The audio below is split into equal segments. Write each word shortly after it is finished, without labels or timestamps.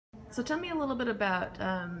So tell me a little bit about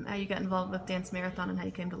how you got involved with Dance Marathon and how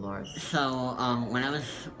you came to Loras. So, when I was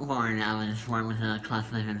born with a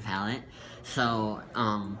cleft lip and palate. So,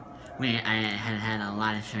 I had had a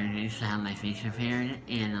lot of surgeries to have my face repaired,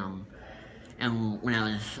 and when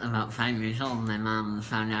I was about 5 years old, my mom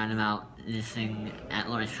found out about this thing at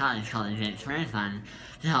Loras College called the Dance Marathon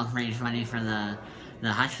to help raise money for the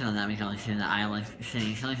hospital that we go to, the Iowa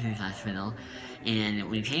City Children's Hospital, and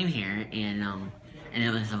we came here, and it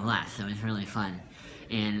was a blast. It was really fun,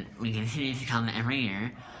 and we continued to come every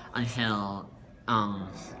year until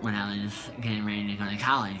when I was getting ready to go to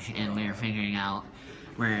college, and we were figuring out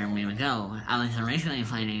where we would go. I was originally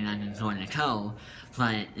planning on going to Co,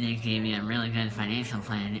 but they gave me a really good financial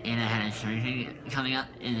plan, and I had a surgery coming up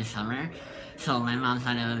in the summer, so my mom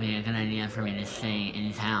thought it would be a good idea for me to stay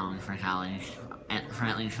in town for college for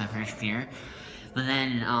at least my first year. But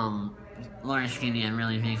then Loras gave me a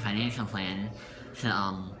really big financial plan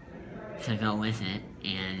to go with it,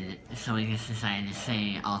 and so we just decided to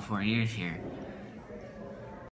stay all 4 years here.